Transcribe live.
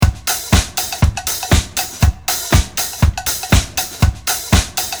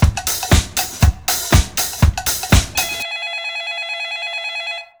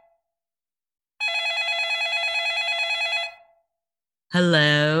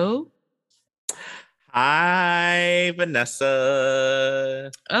Hello. Hi,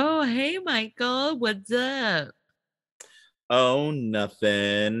 Vanessa. Oh, hey, Michael. What's up? Oh,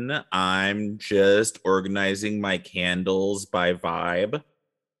 nothing. I'm just organizing my candles by vibe.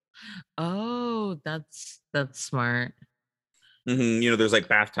 Oh, that's smart. There's like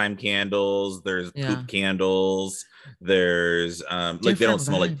bath time candles, there's Yeah. poop candles, there's like they don't Different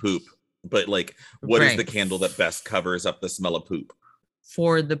smell like poop, vibes. but like what is the Right. candle that best covers up the smell of poop?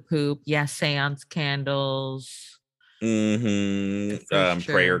 For the poop. Yeah, seance candles. For Prayer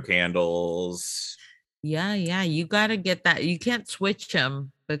sure. candles. Yeah, yeah. You got to get that. You can't switch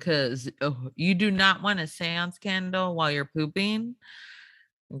them because you do not want a seance candle while you're pooping.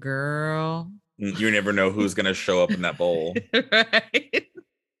 Girl. You never know who's gonna show up in that bowl. Right.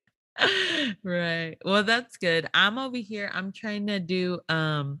 Right. Well, that's good. I'm over here. I'm trying to do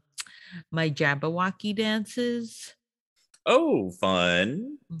my Jabberwocky dances. Oh,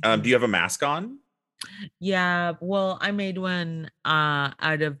 fun. Do Mhm. you have a mask on? Yeah, well, I made one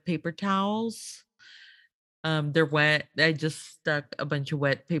out of paper towels. They're wet. I just stuck a bunch of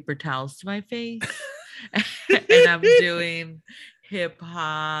wet paper towels to my face. And I'm doing hip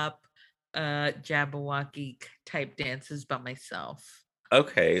hop Jabberwocky type dances by myself.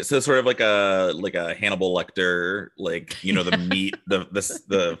 Okay, so sort of like a Hannibal Lecter, like the meat,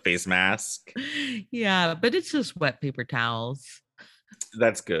 the face mask. Yeah, but it's just wet paper towels.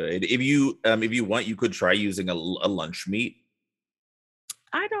 That's good. If you want, you could try using a lunch meat.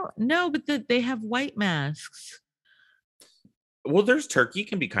 I don't know, but they have white masks. Well, there's turkey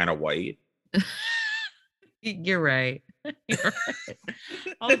can be kind of white. You're right. You're right.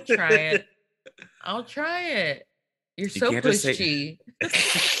 I'll try it. I'll try it. You're You so can't just say.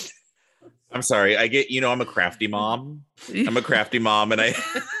 pushy. I'm sorry. I'm a crafty mom. I'm a crafty mom, and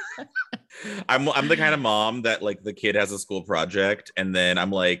I'm the kind of mom that like the kid has a school project, and then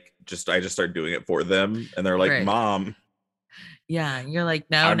I'm like, I just start doing it for them, and they're like, Right. "Mom, Yeah. You're like,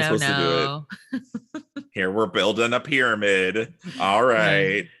 no, I'm no, supposed to do it. no. Here we're building a pyramid. All Right.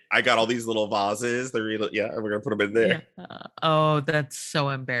 right. I got all these little vases. Yeah, we're gonna put them in Yeah. there. Oh, that's so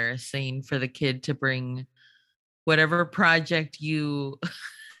embarrassing for the kid to bring whatever project you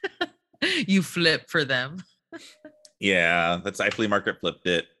you flip for them. Yeah, that's I flea market flipped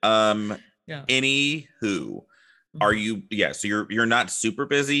it. Yeah. Anywho, are Mhm. you? Yeah, so you're not super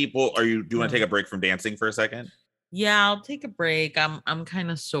busy. Well, are you? Do you want to take No. a break from dancing for a second? Yeah, I'll take a break. I'm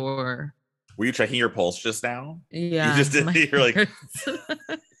kind of sore. Were you checking your pulse just now? You Yeah, just did. my You're like, hurts.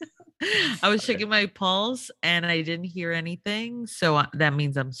 I was checking my pulse and I didn't hear anything, so that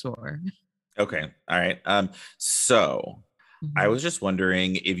means I'm sore. okay, all right. So I Mhm. was just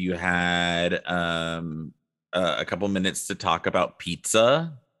wondering if you had a couple minutes to talk about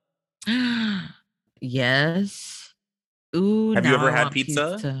pizza. Yes. Ooh, Have you now ever I had want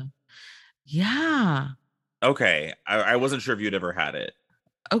pizza? pizza. Yeah. Okay, I wasn't sure if you'd ever had it.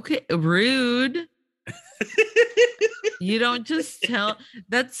 Okay, rude. You don't just tell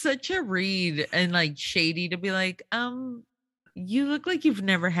that's such a read and like shady to be like, you look like you've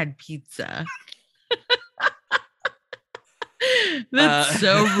never had pizza. That's uh,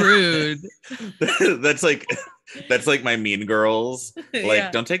 so rude. that's like that's like my Mean Girls. Like,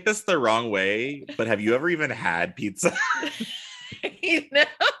 Yeah. don't take this the wrong way, but have you ever even had pizza? You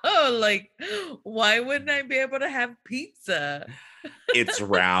know, like, why wouldn't I be able to have pizza? It's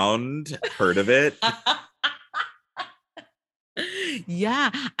round. Heard of it? Yeah,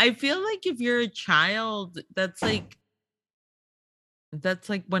 I feel like if you're a child, that's like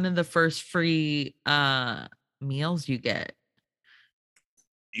one of the first free meals you get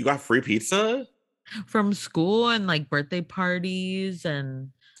You got free pizza? from school and like birthday parties and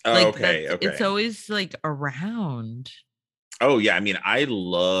Oh, like okay, it's okay. always like around. Oh yeah, I mean, I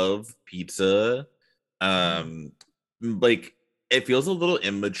love pizza. Mm. Um, like it feels a little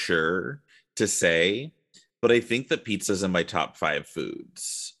immature to say, but I think that pizza's in my top five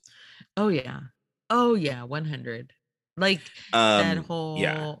foods. Oh yeah. Oh yeah, 100. Like that Yeah.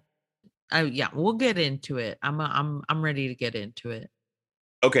 whole oh yeah, we'll get into it. I'm ready to get into it.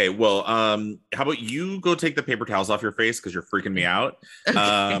 Okay, well, how about you go take the paper towels off your face because you're freaking me out. Okay.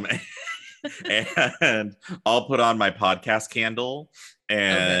 Um, and I'll put on my podcast candle Okay.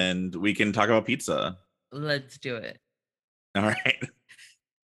 and we can talk about pizza. Let's do it. All right.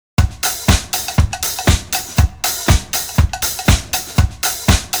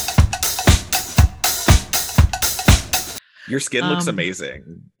 Your skin looks Um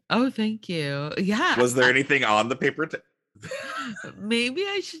amazing. oh, thank you. Yeah. Was there anything on the paper? Maybe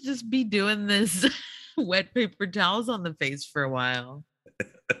I should just be doing this wet paper towels on the face for a while.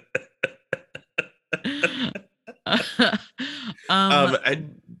 Um,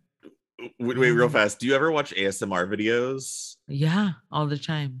 Wait, real fast. Do you ever watch ASMR videos? yeah, all the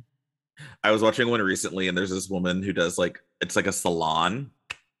time. I was watching one recently, and there's this woman who does like it's like a salon,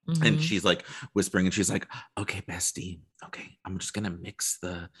 and Hmm. she's like whispering, and she's like, "Okay, bestie, okay, I'm just gonna mix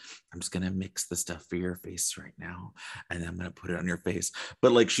the stuff for your face right now, and I'm gonna put it on your face."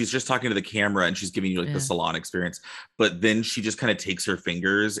 But like she's just talking to the camera, and she's giving you like the Yeah. salon experience. But then she just kind of takes her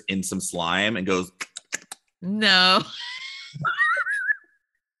fingers in some slime and goes. No.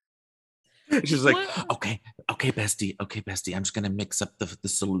 She's like, What? okay, bestie. I'm just gonna mix up the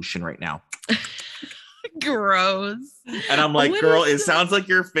solution right now. Gross. And I'm like, What girl, is it sounds like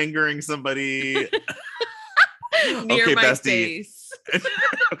you're fingering somebody. near Okay, my bestie. face?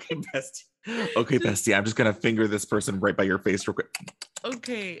 Okay, bestie. Okay, bestie. I'm just gonna finger this person right by your face real quick.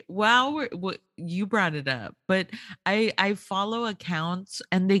 Okay, well, you brought it up, but I follow accounts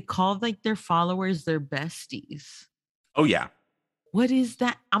and they call like their followers their besties. Oh yeah. What is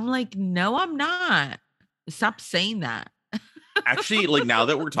that? I'm like, no, I'm not. Stop saying that. Actually, like now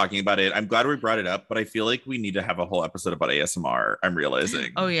that we're talking about it, I'm glad we brought it up, but I feel like we need to have a whole episode about ASMR. I'm Oh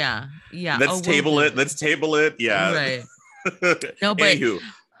realizing. yeah, yeah. Oh, Let's we'll table do it. it. Let's table it. Yeah. Right. No, but Anywho,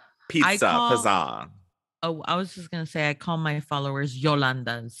 I pizza, call. pizza. Oh, I was just gonna say I call my followers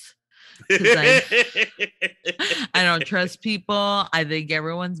Yolandas because I don't trust people. I think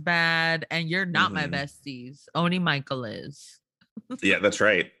everyone's bad, and you're not my Mhm. besties. Only Michael is. Yeah, that's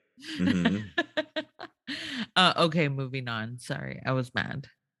right. Mhm. Okay, moving on. Sorry, I was mad.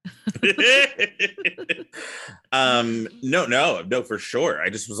 No, for sure. I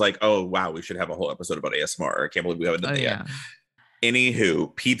just was like, oh wow, we should have a whole episode about ASMR. I can't believe we haven't done Oh that yet. yeah.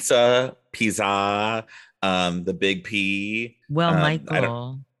 Anywho, pizza, the big P. Well, I don't.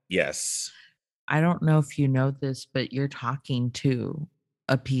 Michael, Yes, I don't know if you know this, but you're talking to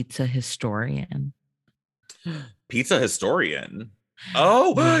a pizza historian. pizza historian.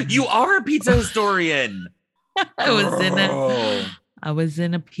 Oh, you Yeah. are a pizza historian, I was in a girl. I was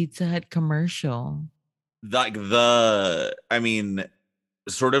in a Pizza Hut commercial. Like I mean,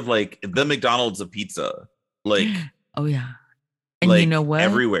 sort of like the McDonald's of pizza, like Oh yeah. And you know like what?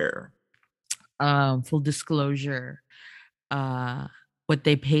 everywhere. Full disclosure, uh what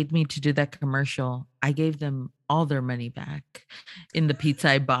they paid me to do that commercial, I gave them all their money back in the pizza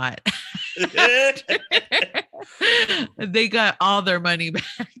I bought. They got all their money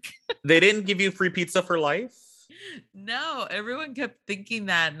back. They didn't give you free pizza for life? No, everyone kept thinking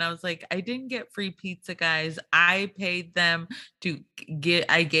that. And I was like, I didn't get free pizza, guys. I paid them to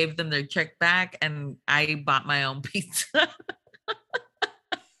I gave them their check back and I bought my own pizza.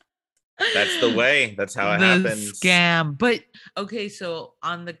 That's the way. That's how it The happens. scam. But okay, so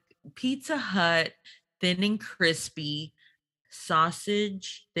on the Pizza Hut, thin and crispy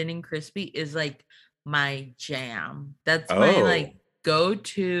sausage, thin and crispy is like my jam. That's my Oh, like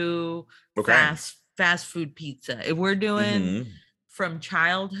go-to okay. fast food pizza. If we're doing Hmm. from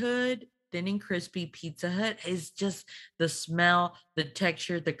childhood, thin and crispy Pizza Hut is just the smell, the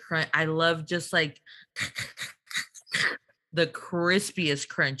texture, the crunch. I love just like the crispiest,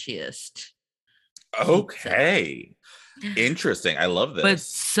 crunchiest pizza. Okay. Interesting. I love But this.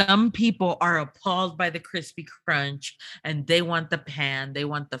 some people are appalled by the crispy crunch and they want the pan, they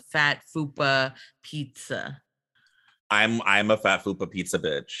want the fat fupa pizza. I'm a fat fupa pizza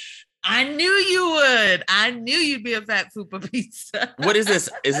bitch. I knew you would. I knew you'd be a fat fupa pizza. What is this?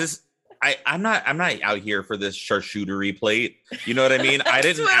 Is this I'm not out here for this charcuterie plate. You know what I mean? I That's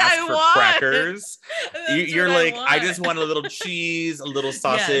didn't what ask I for want. crackers. That's You're what I like, I want. just want a little cheese, a little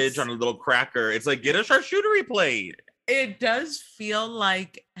sausage Yes. on a little cracker. It's like, get a charcuterie plate. It does feel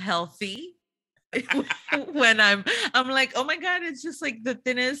like healthy when I'm like, oh my god, it's just like the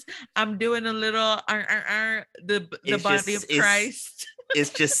thinnest. I'm doing a little the It's body of just Christ. it's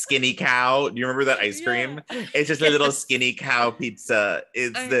just skinny cow. Do you remember that ice Yeah. cream? It's just a little Yes. skinny cow pizza.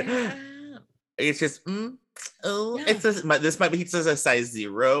 I It's just oh, yeah. this my pizza's a size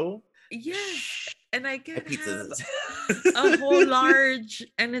 0. Yes. And I My could have pizza's a whole large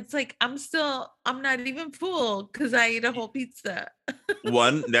and it's like I'm not even full because I ate a whole pizza.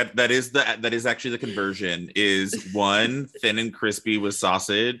 one that is actually the conversion is one thin and crispy with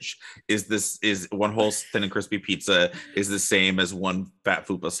sausage is one whole thin and crispy pizza is the same as one fat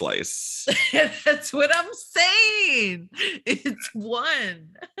fupa slice. That's what I'm saying. It's one.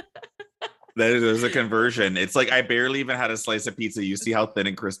 There's a conversion. It's like I barely even had a slice of pizza. You see how thin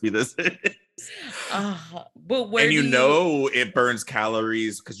and crispy this is? But where And do you you know it burns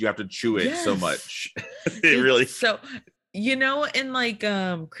calories because you have to chew it so yes. much. It really So in like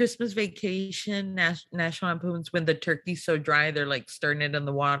Christmas Vacation, National Lampoons, when the turkey's so dry, they're like stirring it in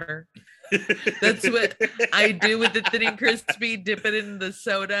the water. That's what I do with the thin and crispy. Dip it in the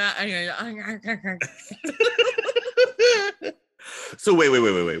soda. So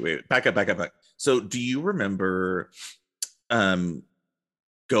wait. Back up. So do you remember um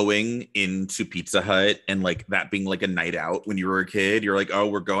going into Pizza Hut and like that being like a night out when you were a kid? You're like, oh,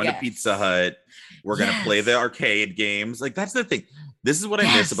 we're going to Pizza Hut. We're gonna play the arcade games. Like that's the thing. This is what I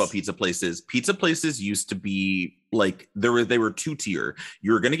miss about pizza places. Pizza places used to be like they were two-tier.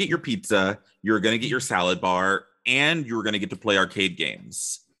 You were gonna get your pizza, you were gonna get your salad bar, and you were gonna get to play arcade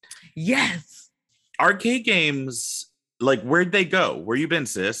games. Yes. Arcade games, like where'd they go? Where you been,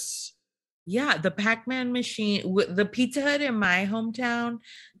 sis? Yeah, the Pac-Man machine, the Pizza Hut in my hometown,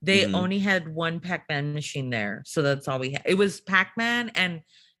 they only had one Pac-Man machine there. So that's all we had. It was Pac-Man and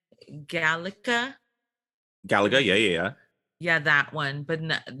Galaga. Yeah. Yeah, that one, but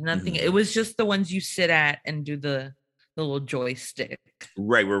nothing. It was just the ones you sit at and do the little joystick.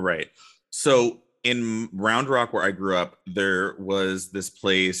 Right. So in Round Rock, where I grew up, there was this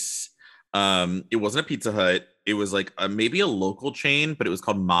place. It wasn't a Pizza Hut. It was like maybe a local chain, but it was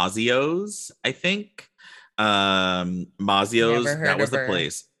called Mazio's, I think. Mazio's, that was the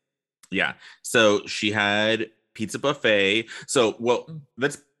place. Yeah. So she had pizza buffet. So, well,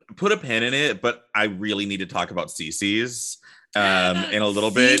 let's put a pin in it, but I really need to talk about Cece's in a little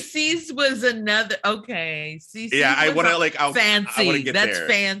bit. Cece's was another Cece's, yeah, I want to like fancy. That's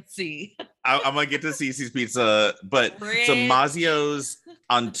fancy. I'm gonna get to Cece's Pizza, but so Mazio's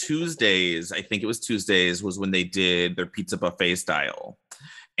on Tuesdays, I think it was Tuesdays, was when they did their pizza buffet style,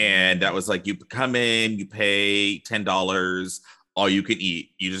 and that was like you come in, you pay $10, all you can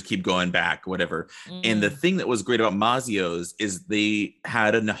eat, you just keep going back, whatever. And the thing that was great about Mazio's is they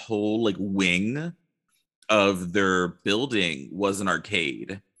had a whole like wing of their building was an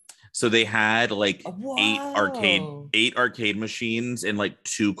arcade. So they had like eight arcade machines and like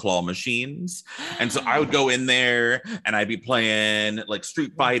 2 claw machines. And so I would go in there and I'd be playing like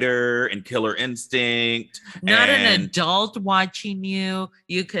Street Fighter and Killer Instinct. Not an adult watching you.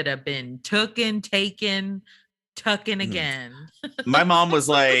 You could have been taken again. My mom was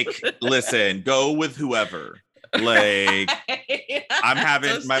like, listen, go with whoever. Like, I'm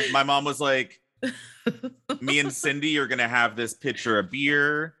having my mom was like, me and Cindy are gonna have this pitcher of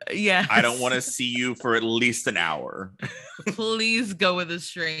beer. Yeah, I don't want to see you for at least an hour. Please go with a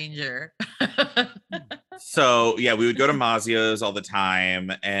stranger. So yeah, we would go to Mazio's all the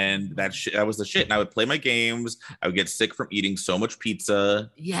time, and that was the shit. And I would play my games. I would get sick from eating so much pizza.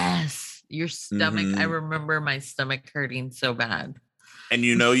 Yes, your stomach. I remember my stomach hurting so bad. And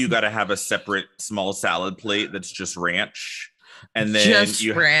you got to have a separate small salad plate that's just ranch. And then just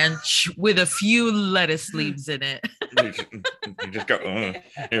ranch with a few lettuce leaves in it. You just go,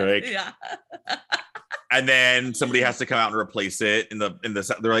 you're like, yeah. And then somebody has to come out and replace it in the.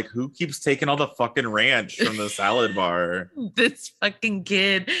 They're like, who keeps taking all the fucking ranch from the salad bar? This fucking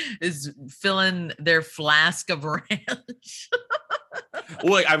kid is filling their flask of ranch.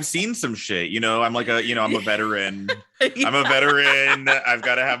 Well, I've seen some shit. I'm like I'm a veteran. Yeah. I'm a veteran. I've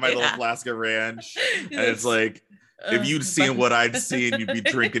got to have my little flask of ranch, and it's like. If you'd seen what I'd seen, you'd be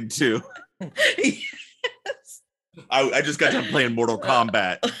drinking too. Yes. I just got done playing Mortal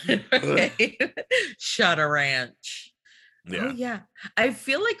Kombat. Shut a ranch. Yeah. Oh yeah. I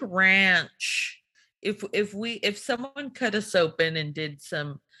feel like ranch. If someone cut us open and did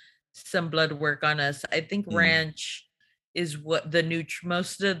some blood work on us, I think ranch is what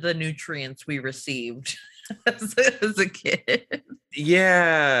most of the nutrients we received as a kid.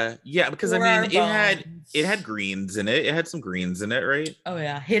 Yeah, because I mean it had greens in it. It had some greens in it, right? Oh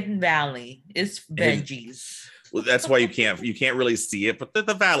yeah, Hidden Valley is veggies. Well, that's why you can't really see it, but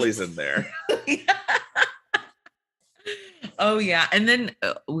the valley's in there. Oh yeah, and then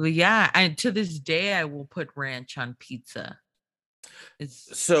and to this day I will put ranch on pizza. Is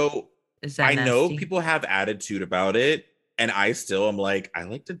that I know people have attitude about it, and I still am like, I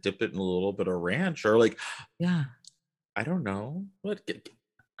like to dip it in a little bit of ranch, or like, yeah. I don't know.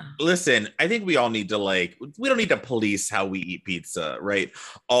 Listen, I think we all need to we don't need to police how we eat pizza, right?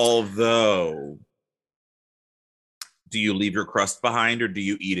 Although, do you leave your crust behind or do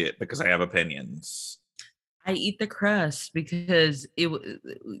you eat it? Because I have opinions. I eat the crust because in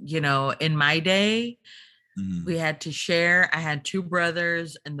my day, we had to share. I had 2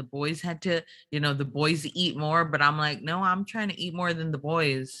 brothers and the boys had to, the boys eat more, but I'm like, no, I'm trying to eat more than the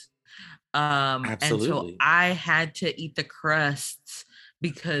boys. Absolutely. And so I had to eat the crusts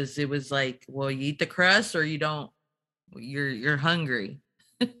because it was like, well, you eat the crust or you don't, you're hungry.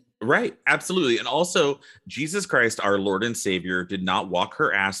 Right. Absolutely. And also Jesus Christ, our Lord and Savior, did not walk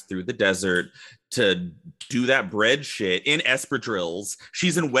her ass through the desert to do that bread shit in espadrilles.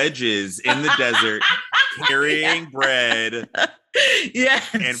 She's in wedges in the desert carrying bread and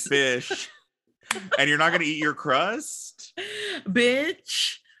Yes. fish. And you're not going to eat your crust?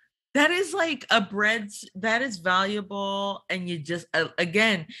 Bitch, that is like a bread that is valuable. And you just,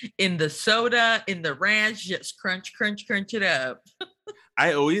 again, in the soda, in the ranch, just crunch, crunch, crunch it up.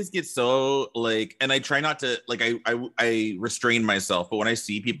 I always get so like, and I try not to like, I restrain myself, but when I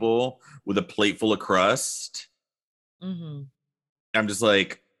see people with a plate full of crust, Mm-hmm. I'm just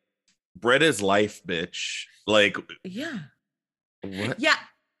like, bread is life, bitch. Like, Yeah. what? Yeah.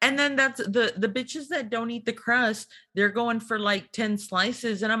 And then that's the bitches that don't eat the crust, they're going for like 10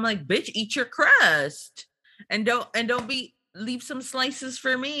 slices. And I'm like, bitch, eat your crust. And don't be leave some slices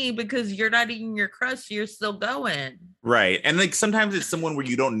for me because you're not eating your crust, so you're still going. Right. And like sometimes it's someone where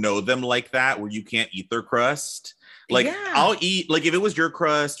you don't know them like that, where you can't eat their crust. Like Yeah. I'll eat, like if it was your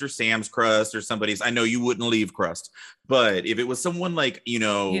crust or Sam's crust or somebody's, I know you wouldn't leave crust. But if it was someone like,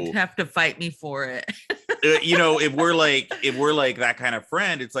 You'd have to fight me for it. if we're like that kind of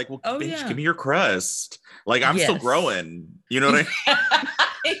friend, it's like, well, Oh bitch, yeah. give me your crust. Like I'm still Yes. growing. You know what I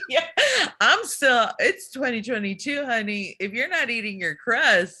Yeah. It's 2022, honey. If you're not eating your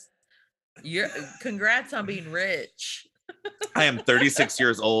crust, you're congrats on being rich. I am 36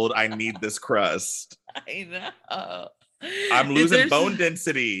 years old. I need this crust. I know. I'm If losing there's bone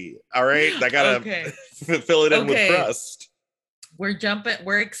density. All right. I gotta okay. fill it in with Okay. crust.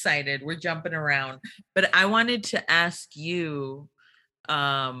 We're excited. We're jumping around. But I wanted to ask you,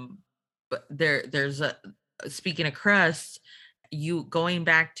 but there's a speaking of crust, you going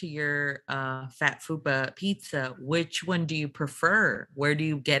back to your fat fupa pizza, which one do you prefer? Where do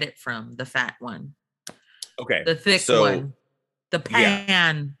you get it from? The fat one, Okay. the thick So one, the yeah,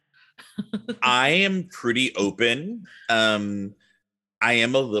 pan. I am pretty open. I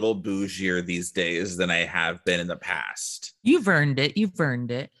am a little bougier these days than I have been in the past. You've earned it. You've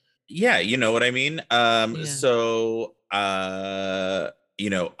earned it. Yeah, you know what I mean? Yeah. So I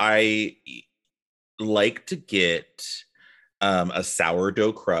like to get a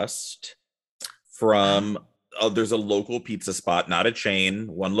sourdough crust from Oh, there's a local pizza spot, not a chain,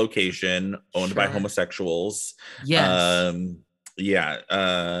 one location owned by sure. homosexuals. Yes. Um, yeah.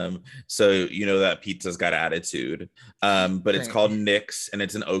 So you know that pizza's got attitude. But it's Great. called Nick's and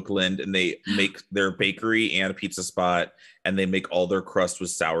it's in Oakland, and they make their bakery and a pizza spot, and they make all their crust with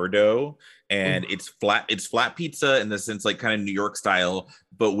sourdough. Ooh. And it's flat pizza in the sense like kind of New York style,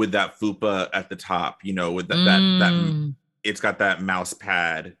 but with that fupa at the top, with that Mm. it's got that mouse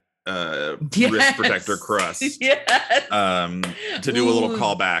pad wrist protector Yes. crust Yes. to do a little Ooh,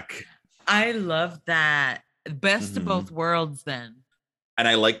 callback. I love that. Best of Hmm. both worlds then. And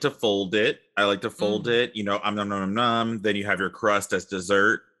I like to fold it. I like to fold Mm. it, nom, nom, nom, nom. Then you have your crust as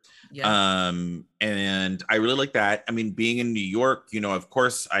dessert. Yes. And I really like that. I mean, being in New York, of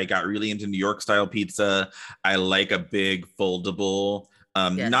course I got really into New York style pizza. I like a big foldable,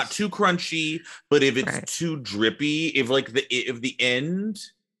 not Yes. too crunchy, but if it's Right. too drippy,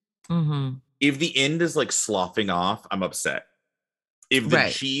 Mm-hmm. if the end is like sloughing off, I'm upset. If the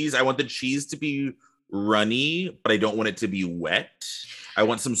Right. cheese, I want the cheese to be runny, but I don't want it to be wet. I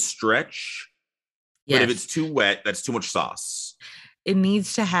want some stretch, but if it's Yes. too wet, that's too much sauce. It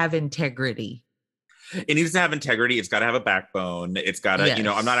needs to have integrity. It needs to have integrity. It's got to have a backbone. It's got to, I'm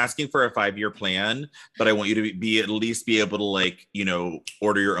not Yes. asking for a 5-year plan, but I want you to be at least be able to like,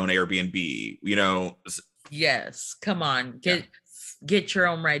 order your own Airbnb. Yes. Come on. Yeah. Get your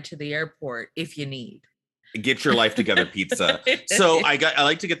own ride to the airport if you need. Get your life together pizza. So I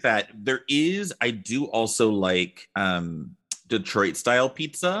like to get that. I do also like Detroit style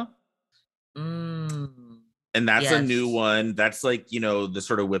pizza. Mm, And that's a new yes. one. That's like, the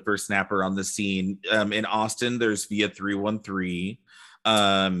sort of whippersnapper on the scene. In Austin, there's Via 313.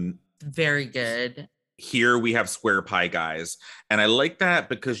 Very good. Here we have Square Pie Guys. And I like that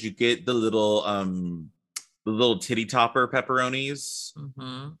because you get the little titty topper pepperonis.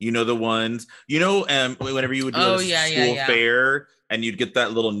 Mm-hmm. You know the ones, whenever you would do Oh, a yeah, yeah, school yeah. fair and you'd get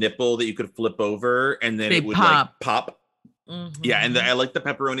that little nipple that you could flip over and then They it would like pop. pop. Yeah, and Mm-hmm. I like the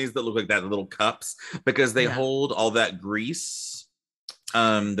pepperonis that look like that, little cups, because they Yeah. hold all that grease.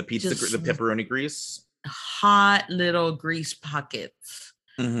 The Just pepperoni grease. hot little grease pockets.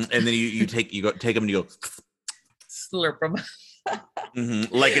 And then you take them and you go Slurp them.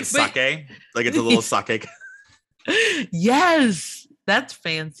 like it's But sake, like it's a little sake. yes, that's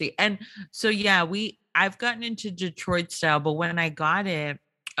fancy. And so yeah, I've gotten into Detroit style, but when I got it,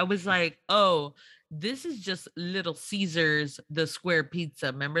 I was like, oh, this is just Little Caesars, the square pizza.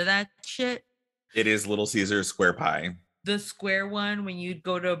 Remember that shit? It is Little Caesars square pie. the square one when you'd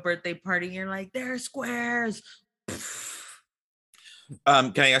go to a birthday party and you're like, there are squares.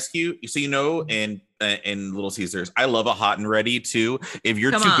 Can I ask you? So in Little Caesars, I love a hot and ready too. If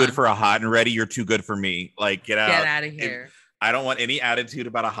you're Come too good on, for a hot and ready, you're too good for me. Like, get get out. out of If here. I don't want any attitude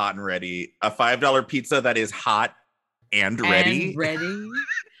about a hot and ready. A $5 pizza that is hot and And ready. ready.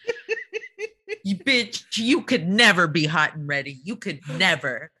 You bitch, you could never be hot and ready. You could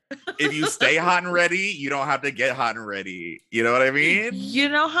never. If you stay hot and ready, you don't have to get hot and ready. You know what I mean? You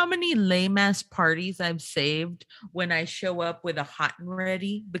know how many lame ass parties I've saved when I show up with a hot and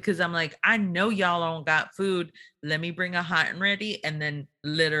ready? Because I'm like, I know y'all don't got food. Let me bring a hot and ready, and then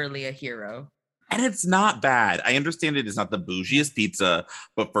literally a hero. And it's not bad. I understand it is not the bougiest pizza,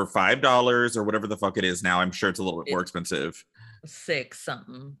 but for $5 or whatever the fuck it is now, I'm sure it's a little bit more expensive. 6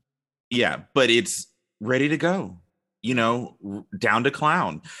 something. Yeah, but it's ready to go, down to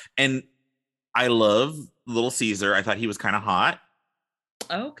clown. And I love Little Caesar. I thought he was kind of hot.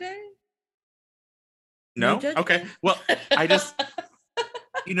 Okay. No? Okay. Well, I just,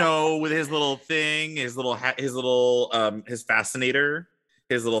 with his little thing, his little his fascinator,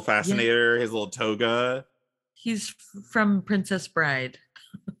 his little toga. He's from Princess Bride.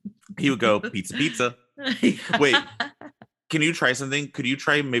 He would go pizza, pizza. Wait, can you try something? Could you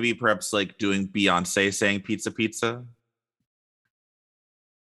try maybe perhaps like doing Beyonce saying pizza, pizza?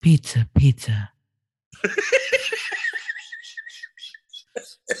 Pizza, pizza.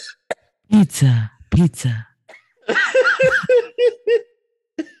 Pizza, pizza.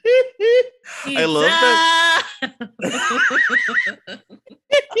 I love that.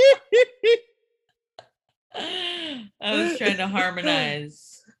 I was trying to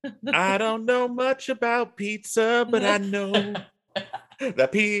harmonize. I don't know much about pizza, but I know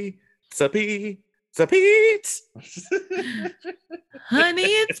that pizza. Honey,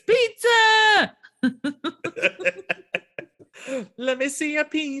 it's pizza. Let me see a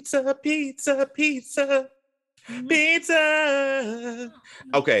pizza.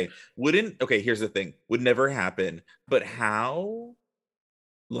 Okay, here's the thing. Would never happen, but how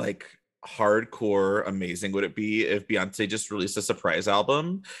like hardcore amazing would it be if Beyonce just released a surprise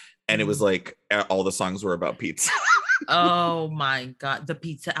album and it was like all the songs were about pizza? Oh my god, the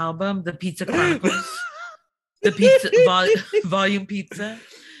pizza album, the Pizza Chronicles, the pizza volume pizza.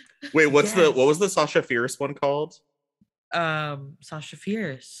 Wait, what was the Sasha Fierce one called? Sasha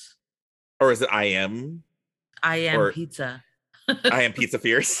Fierce. Or is it I Am Pizza? I Am Pizza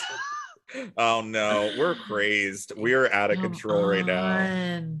Fierce. Oh no, we're crazed. We're out of control right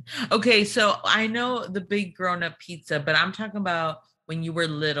now. Okay, so I know the big grown-up pizza, but I'm talking about when you were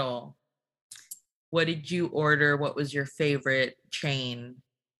little. What did you order? What was your favorite chain?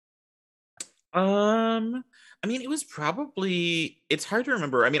 I mean, it's hard to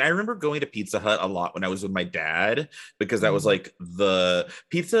remember. I mean, I remember going to Pizza Hut a lot when I was with my dad because that was like the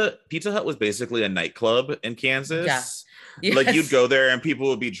Pizza Hut was basically a nightclub in Kansas. Yeah. Yes. Like you'd go there and people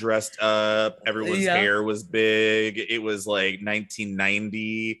would be dressed up. Everyone's hair was big. It was like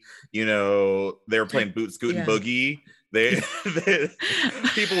 1990. They were playing Boot Scoot and Boogie.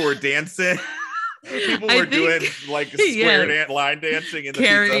 People were dancing. People were doing like square line dancing in the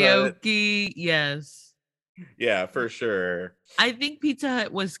karaoke. Yes. Yeah, for sure. I think Pizza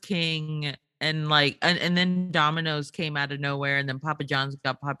Hut was king, and and then Domino's came out of nowhere, and then Papa John's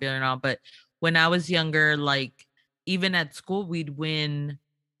got popular and all. But when I was younger, like even at school, we'd win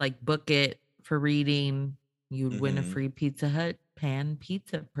like book it for reading. You'd win a free Pizza Hut pan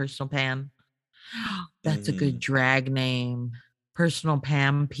pizza, personal pan. That's a good drag name, Personal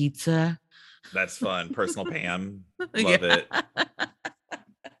Pam Pizza. That's fun, Personal Pam. Love it.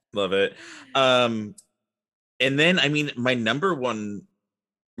 Love it. And then, I mean, my number one,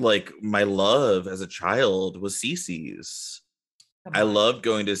 like my love as a child was CiCi's. I loved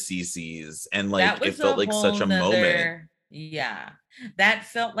going to CiCi's and like it felt like such a moment. Yeah, that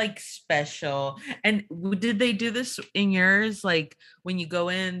felt like special. And did they do this in yours? Like when you go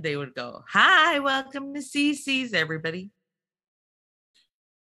in, they would go, "Hi, welcome to CiCi's, everybody."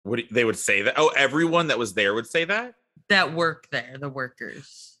 They would say that? Oh, everyone that was there would say that? That worked there, the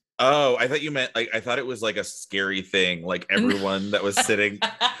workers. Oh, I thought you meant like I thought it was like a scary thing, like everyone that was sitting.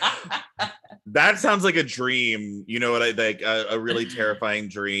 That sounds like a dream, what I like a really terrifying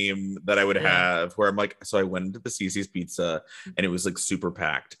dream that I would have where I'm like, so I went to the CiCi's Pizza and it was like super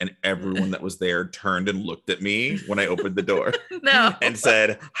packed and everyone that was there turned and looked at me when I opened the door and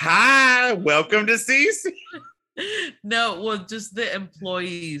said, "Hi, welcome to CiCi's." No, well, just the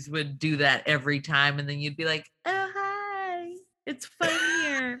employees would do that every time and then you'd be like, "Oh, hi, it's fun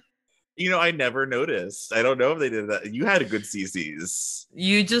here." I never noticed. I don't know if they did that. You had a good CiCi's.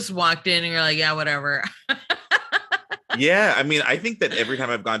 You just walked in and you're like, yeah, whatever. Yeah, I mean, I think that every time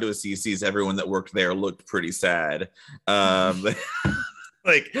I've gone to a CC's, everyone that worked there looked pretty sad. Um,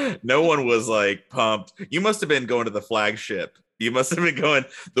 like no one was like pumped. You must have been going to the flagship. You must have been going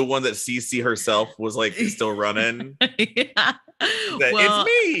the one that CC herself was like still running. Yeah. That it's Well,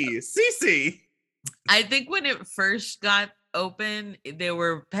 me, CC. I think when it first got open, they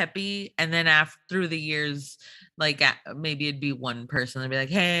were peppy, and then after through the years, like maybe it'd be one person. They'd be like,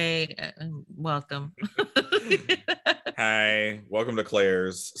 "Hey, welcome." Hi, welcome to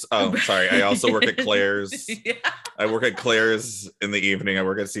Claire's. Oh, sorry. I also work at Claire's. Yeah. I work at Claire's in the evening. I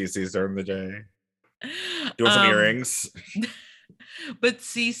work at CC's during the day. Do you want some Um, earrings? but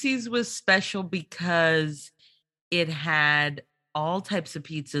Cece's was special because it had all types of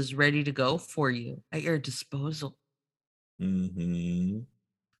pizzas ready to go for you at your disposal. Mm-hmm.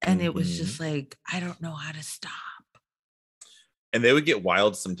 And it was Mm-hmm. just like, I don't know how to stop. And they would get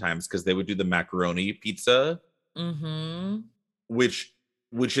wild sometimes because they would do the macaroni pizza, Mm-hmm. which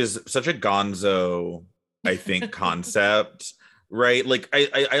which is such a gonzo, I think, concept, right? Like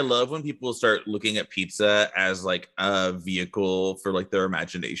I love when people start looking at pizza as like a vehicle for like their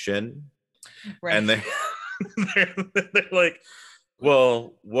imagination. Right. And they they're like,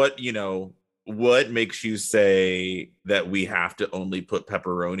 well, what makes you say that we have to only put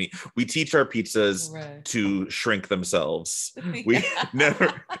pepperoni? We teach our pizzas Right. to shrink themselves. We Yeah.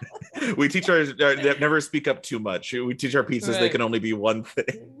 never we teach our never speak up too much. We teach our pizzas they can Right. only be one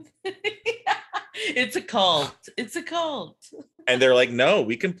thing. It's a cult. It's a cult. And they're like, no,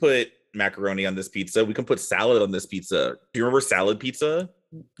 we can put macaroni on this pizza. We can put salad on this pizza. Do you remember salad pizza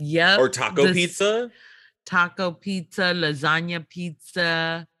or Yep. taco This pizza? taco pizza, lasagna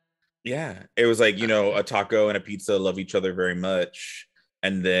pizza. Yeah. It was like, Uh, a taco and a pizza love each other very much.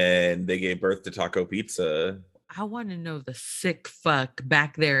 And then they gave birth to taco pizza. I want to know the sick fuck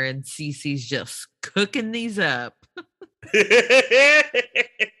back there in CC's just cooking these up.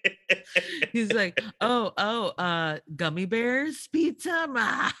 He's like, gummy bears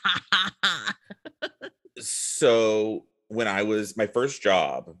pizza. So when I was my first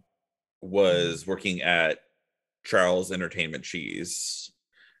job Mhm. was working at Charles Entertainment Cheese.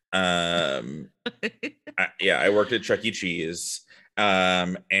 I worked at Chuck E. Cheese.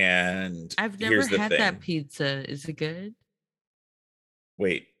 And I've never here's the had that thing. pizza. Is it good?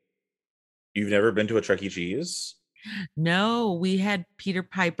 Wait, you've never been to a Chuck E. Cheese? No, we had Peter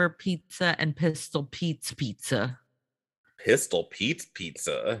Piper pizza and Pistol Pete's pizza. Pistol Pete's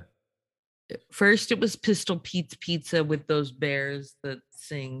Pizza. First, it was Pistol Pete's pizza with those bears that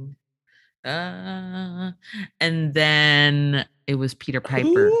sing. Uh, and then it was Peter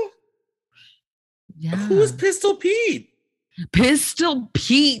Piper. Who? Who's Yeah. Pistol Pete? Pistol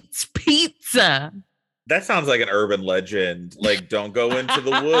Pete's pizza. That sounds like an urban legend. Like, don't go into the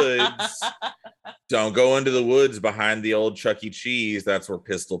woods. Don't go into the woods behind the old Chuck E. Cheese. That's where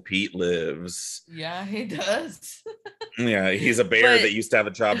Pistol Pete lives. Yeah, he does. Yeah, he's a bear But that used to have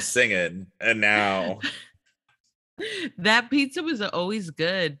a job singing, and now that pizza was always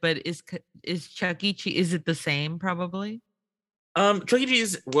good. But is Chuck E. Cheese? Is it the same? Probably. Chuck E.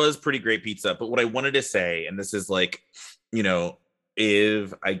 Cheese was pretty great pizza. But what I wanted to say, and this is like, you know,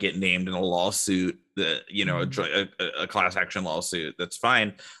 if I get named in a lawsuit, that Mhm, a class action lawsuit, that's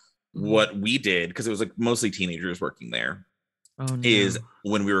fine. mhm. What we did, because it was like mostly teenagers working there, Oh is no.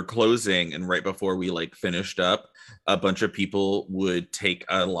 when we were closing and right before we like finished up, a bunch of people would take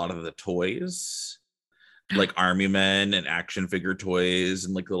a lot of the toys, like army men and action figure toys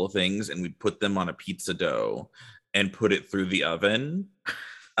and like little things, and we put them on a pizza dough and put it through the oven.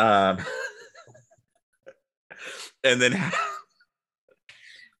 Um, and then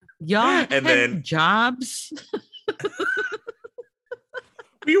Y'all and then had jobs.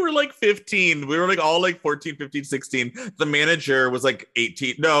 we were like 15. We were like all like 14, 15, 16. The manager was like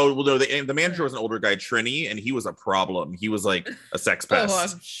 18. No, well, no, the manager was an older guy, Trini, and he was a problem. He was like a sex Oh,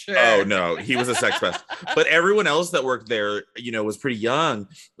 pest. I'm Oh sure. no, he was a sex pest. But everyone else that worked there, was pretty young.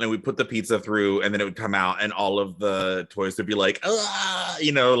 And we put the pizza through, and then it would come out, and all of the toys would be like, ah,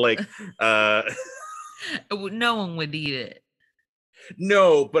 like uh No one would eat it.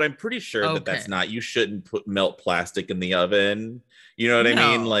 no, but I'm pretty sure that Okay. that's not. You shouldn't put melt plastic in the oven. You know what I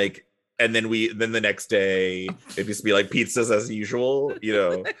mean? No. Like, and then the next day it used to be like pizzas as usual.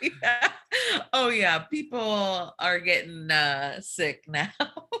 Yeah. Oh yeah, people are getting sick now.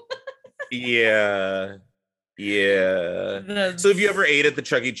 Yeah, yeah. So if you ever That's ate at the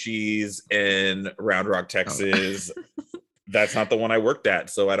Chuck E. Cheese in Round Rock, oh. Texas, that's not the one I worked at.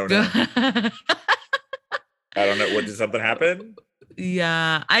 So I don't know. I don't know. What, did something happen?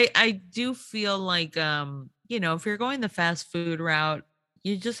 Yeah, I do feel like if you're going the fast food route,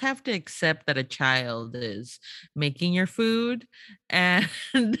 you just have to accept that a child is making your food. And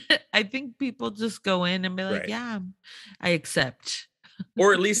I think people just go in and be like, Right. yeah, I accept.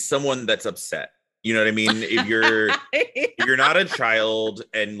 Or at least someone that's upset. You know what I mean? If you're not a child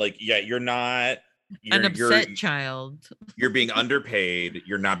and like, yeah, you're not, An you're upset child. you're being underpaid,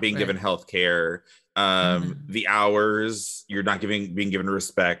 you're not being given Right. health care, Mhm. the hours, you're not being given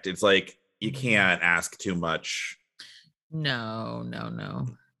respect. It's like you Mhm. can't ask too much. No, no, no.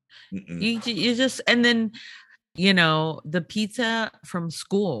 Mm-mm. You just, and then, the pizza from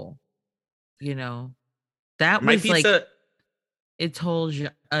school, you know, that My was like pizza, its whole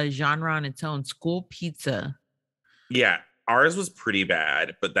genre on its own. School pizza. yeah, ours was pretty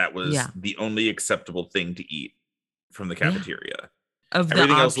bad, but that was Yeah. the only acceptable thing to eat from the Yeah. cafeteria. Of the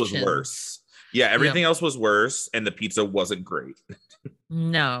Everything else was options. worse. Yeah, Yep. everything else was worse, and the pizza wasn't great.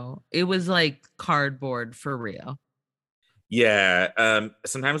 No, it was like cardboard for real. Yeah,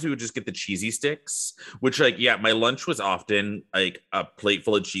 sometimes we would just get the cheesy sticks, which like yeah, my lunch was often like a plate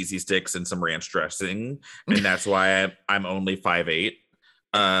full of cheesy sticks and some ranch dressing, and that's why I'm only 5'8".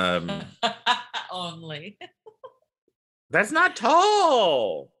 Um, Only. that's not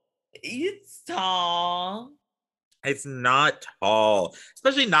tall. It's tall. It's not tall,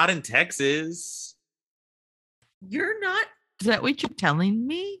 especially not in Texas. You're not. Is that what you're telling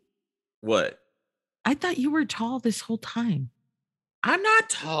me? What? I thought you were tall this whole time. I'm not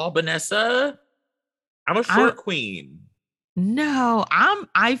tall, Vanessa. I'm a I short queen. No,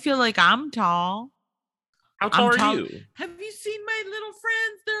 I feel like I'm tall. How tall I'm are tall. you? Have you seen my little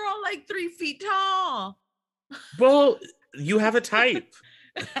friends? They're all like 3 feet tall. Well, you have a type.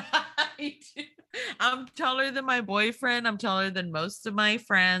 I do. I'm taller than my boyfriend. I'm taller than most of my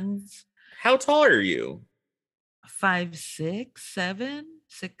friends. How tall are you? 5'6", 7",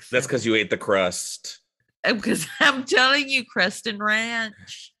 That's because 6'7". you ate the crust. Because I'm telling you, Creston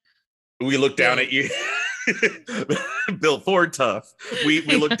Ranch. We look down at Built. you. Built Ford tough. We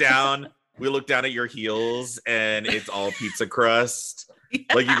look down. We look down at your heels, and it's all pizza crust.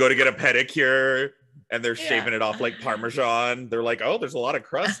 Like you go to get a pedicure, and they're Yeah. shaving it off like Parmesan. They're like, "Oh, there's a lot of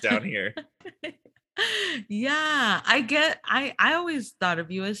crust down here." Yeah, I always thought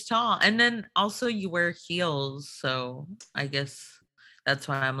of you as tall. And then also you wear heels, so I guess that's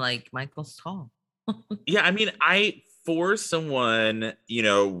why I'm like Michael's tall. Yeah, I mean, for someone,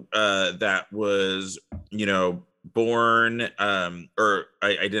 that was, born or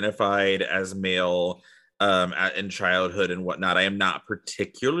identified as male in childhood and whatnot, I am not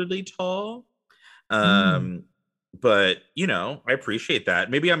particularly tall. Mm. Um, but I appreciate that.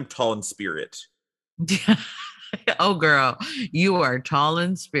 Maybe I'm tall in spirit. Oh girl, you are tall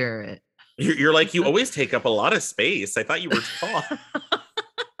in spirit. You're like, you always take up a lot of space. I thought you were tall.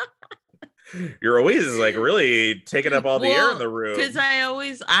 You're always like really taking up all the air in Well, the because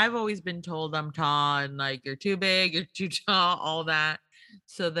room. I've always been told I'm tall and like you're too big, you're too tall, all that.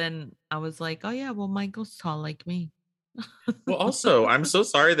 So then I was like, oh yeah, well Michael's tall like me. Well, also, I'm so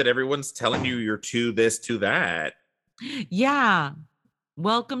sorry that everyone's telling you you're too this, to that. Yeah.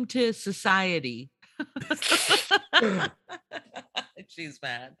 Welcome to society. She's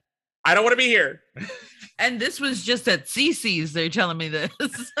mad. I don't want to be here. And this was just at Cece's. They're telling me this.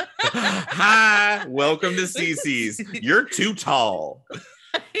 Hi, welcome to CC's. You're too tall.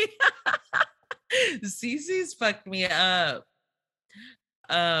 Cece's fucked me up.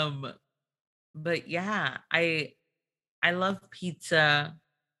 Um, but yeah, I love pizza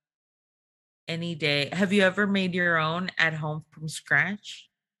any day. Have you ever made your own at home from scratch?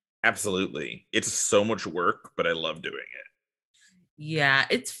 Absolutely. It's so much work, but I love doing it. Yeah,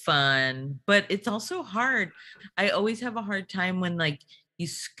 it's fun, but it's also hard. I always have a hard time when like you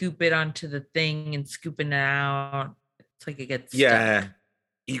scoop it onto the thing and scooping it out. It's like it gets Yeah. stuck.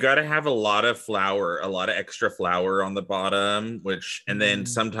 You got to have a lot of flour, a lot of extra flour on the bottom, and then Mm.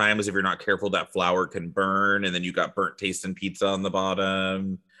 sometimes if you're not careful, that flour can burn, and then you got burnt taste and pizza on the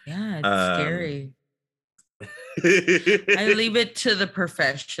bottom. Yeah, it's Um, scary. I leave it to the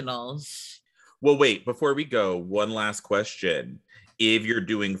professionals. Well, wait, before we go, one last question. If you're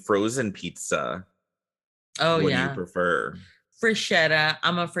doing frozen pizza, Oh what do you yeah. prefer? Frischetta.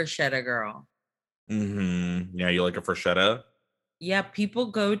 I'm a frischetta girl. Yeah, you like a bruschetta? Yeah, people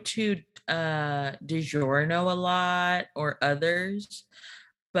go to DiGiorno a lot or others,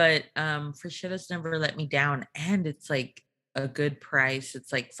 but frischetta's never let me down. And it's like a good price.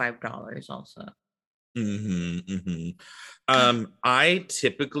 It's like $5 also. I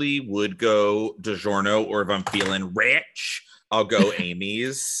typically would go DiGiorno, or if I'm feeling rich, I'll go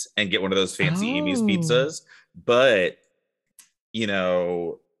Amy's and get one of those fancy Amy's Oh. pizzas. But you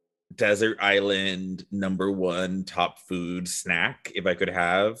know, desert island #1 top food snack if I could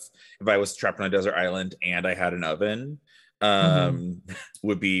have, if I was trapped on a desert island and I had an oven, Mhm. um,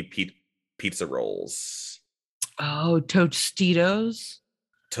 would be pizza rolls. Oh, Tostitos.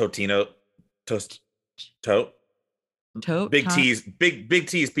 Totino, toast, to, To big to T's, big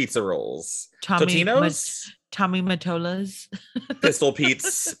T's pizza rolls. Tommy Totino's, Tommy Matolas. Pistol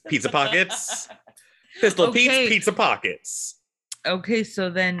Pete's pizza pockets. Pistol Pete's Okay. pizza pockets. Okay, so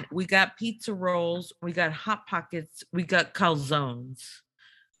then we got pizza rolls, we got hot pockets, we got calzones.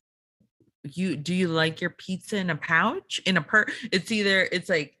 Do you like your pizza in a pouch? In a it's either it's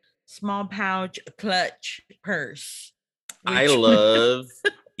like small pouch, a clutch, purse. I Which love,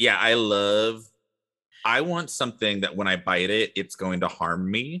 yeah, I want something that when I bite it, it's going to harm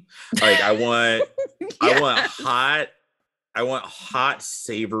me. Like I yeah. want hot,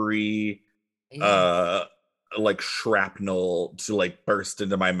 savory, Yes. uh, like shrapnel to like burst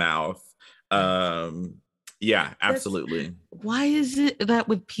into my mouth. Um, yeah, That's absolutely. why is it that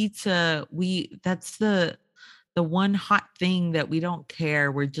with pizza, that's the one hot thing that we don't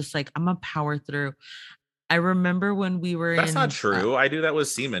care. We're just like, I'm a power through. I remember when we were That's not in true. I do that with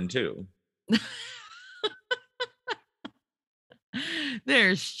semen too.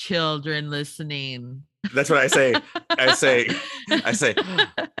 there's children listening. That's what I say. I say, I say,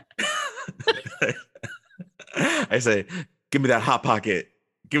 I say, give me that hot pocket.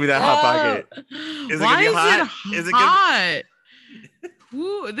 Give me that hot Oh, pocket. Is it gonna why be is it hot? Is it gonna hot?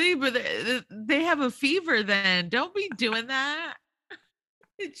 Ooh, they have a fever then. Don't be doing that.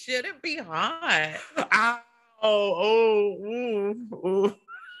 It shouldn't be hot. Ow, oh, ooh, ooh.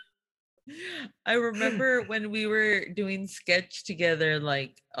 I remember when we were doing sketch together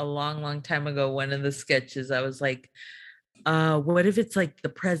like a long, long time ago, one of the sketches, I was like, what if it's like the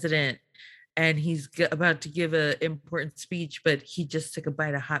president and he's about to give an important speech, but he just took a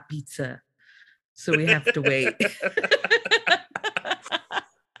bite of hot pizza. So we have to wait.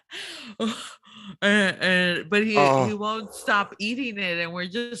 But he Oh, won't stop eating it and we're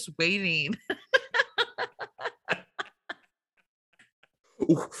just waiting.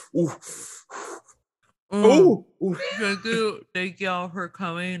 ooh, ooh, Mm. ooh, ooh. Thank y'all for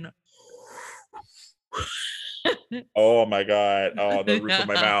coming. Oh my god. Oh, the roof of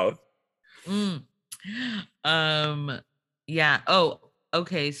my mouth. Mm. Um, yeah. Oh,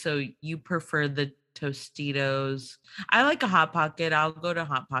 okay. So you prefer the Tostitos. I like a hot pocket. I'll go to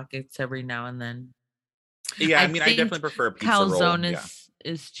hot pockets every now and then. Yeah, I I mean, I definitely think prefer a pizza roll. calzone Yeah.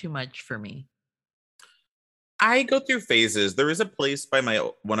 is too much for me. I go through phases. There is a place by my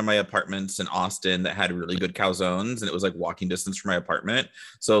one of my apartments in Austin that had really good calzones, and it was like walking distance from my apartment.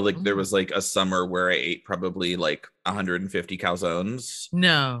 So like there Mm. was like a summer where I ate probably like 150 calzones.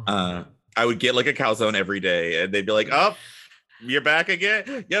 No. Uh, I would get like a calzone every day, and they'd be like, "Oh, you're back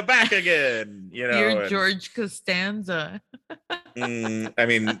again. You're back again." You You're know, and George Costanza. I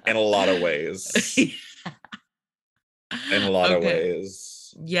mean, in a lot of ways, in a lot of Okay. ways.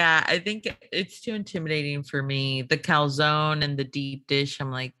 Yeah, I think it's too intimidating for me. The calzone and the deep dish, I'm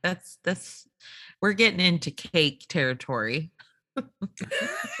like, that's we're getting into cake territory.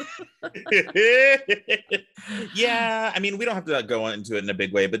 Yeah, I mean, we don't have to go into it in a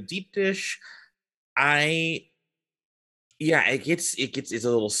big way, but deep dish, I yeah, it's a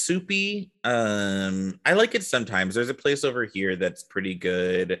little soupy. I like it sometimes. There's a place over here that's pretty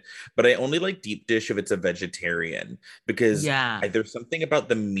good, but I only like deep dish if it's a vegetarian because Yeah. there's something about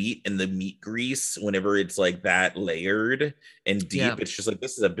the meat and the meat grease whenever it's like that layered and deep. Yep. It's just like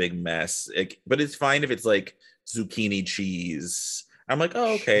this is a big mess. But it's fine if it's like zucchini cheese. I'm like,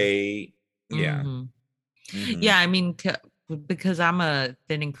 oh, Sure. okay, yeah. Hmm. Hmm. Yeah, I mean, because I'm a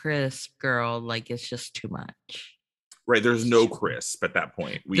thin and crisp girl, like it's just too much. Right, there's It's no too much. crisp at that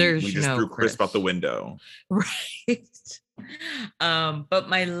point. We There's just no threw crisp out the crisp. window. Right. But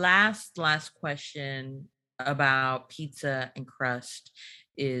my last question about pizza and crust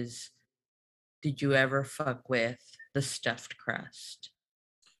is, did you ever fuck with the stuffed crust?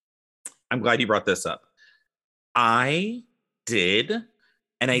 I'm glad you brought this up. I did,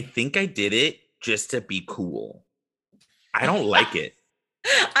 and I think I did it just to be cool. I don't like it.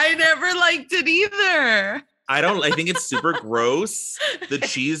 I never liked it either. I think it's super gross. The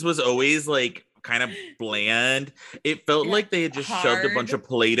cheese was always like kind of bland. It felt Yeah, like they had just shoved a bunch hard. of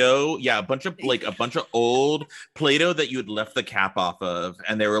Play-Doh. Yeah, a bunch of old Play-Doh that you had left the cap off of.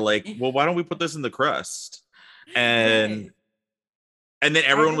 And they were like, well, why don't we put this in the crust? And Right. and then I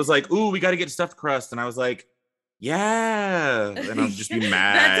everyone was like, ooh, we gotta get stuffed crust. And I was like, yeah. And I'll just be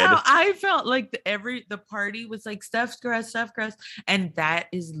That's how mad. I felt like the party was like stuffed crust. And that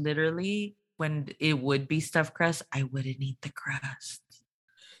is literally when it would be stuffed crust, I wouldn't eat the crust.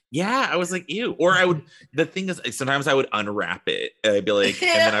 Yeah, I was like, ew. Or I would. The thing is, sometimes I would unwrap it. And I'd be like,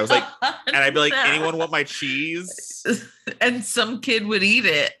 and then I was like, and I'd be like, anyone want my cheese? And some kid would eat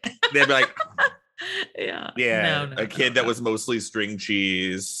it. They'd be like, Yeah. yeah, No, a kid that was mostly string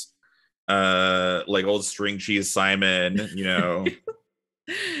cheese, like old string cheese Simon, you know.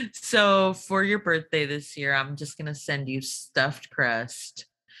 So for your birthday this year, I'm just gonna send you stuffed crust,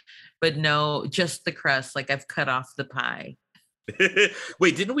 but no, just the crust. Like I've cut off the pie.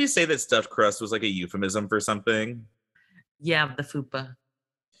 Wait, didn't we say that stuffed crust was like a euphemism for something? Yeah, the fupa.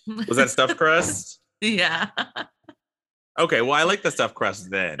 Was that stuffed crust? Yeah. Okay, well, I like the stuffed crust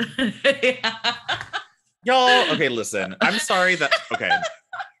then. Yeah. Y'all, okay, listen. I'm sorry that okay.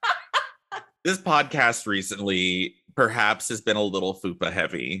 This podcast recently perhaps has been a little fupa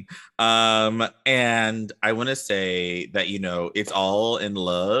heavy. And I want to say that, you know, it's all in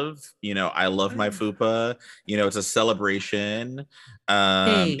love. You know, I love my fupa. You know, it's a celebration.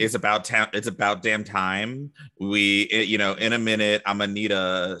 Hey. It's about it's about damn time. You know, in a minute, I'm gonna need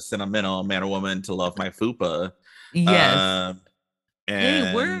a sentimental man or woman to love my fupa. Yes.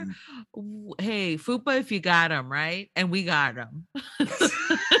 Hey, And hey, fupa if you got them, right? And we got them.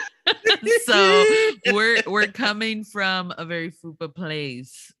 So we're coming from a very fupa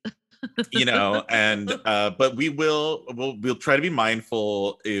place. You know, and but we'll try to be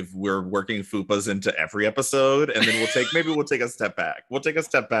mindful if we're working fupas into every episode, and then we'll take a step back. We'll take a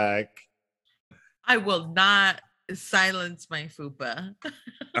step back. I will not silence my fupa.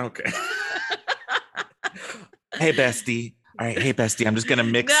 Okay. Hey bestie. All right, hey bestie, I'm just gonna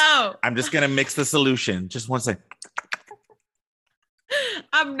mix. No. I'm just gonna mix the solution. Just one second.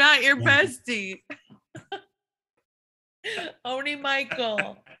 I'm not your bestie. Only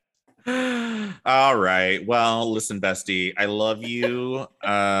Michael. All right. Well, listen, bestie, I love you.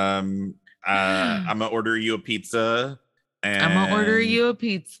 I'm gonna order you a pizza. And I'm gonna order you a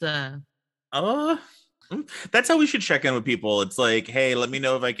pizza. That's how we should check in with people. It's like, hey, let me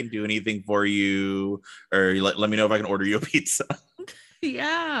know if I can do anything for you, or let me know if I can order you a pizza.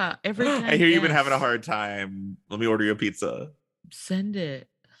 Yeah, every time. I hear you've been having a hard time. Let me order you a pizza. Send it.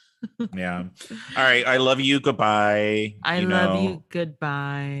 Yeah. All right. I love you. Goodbye. I love you.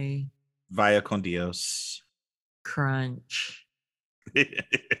 Goodbye. Vaya con Dios. Crunch.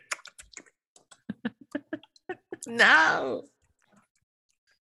 No.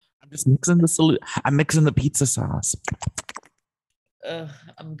 I'm just mixing the salute. I'm mixing the pizza sauce. Ugh,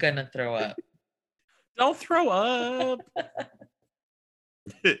 I'm gonna throw up. Don't throw up.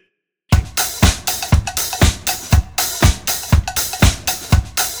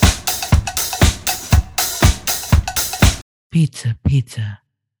 Pizza, pizza.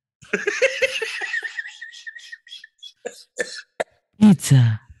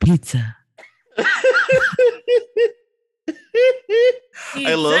 Pizza, pizza.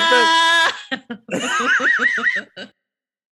 I love that.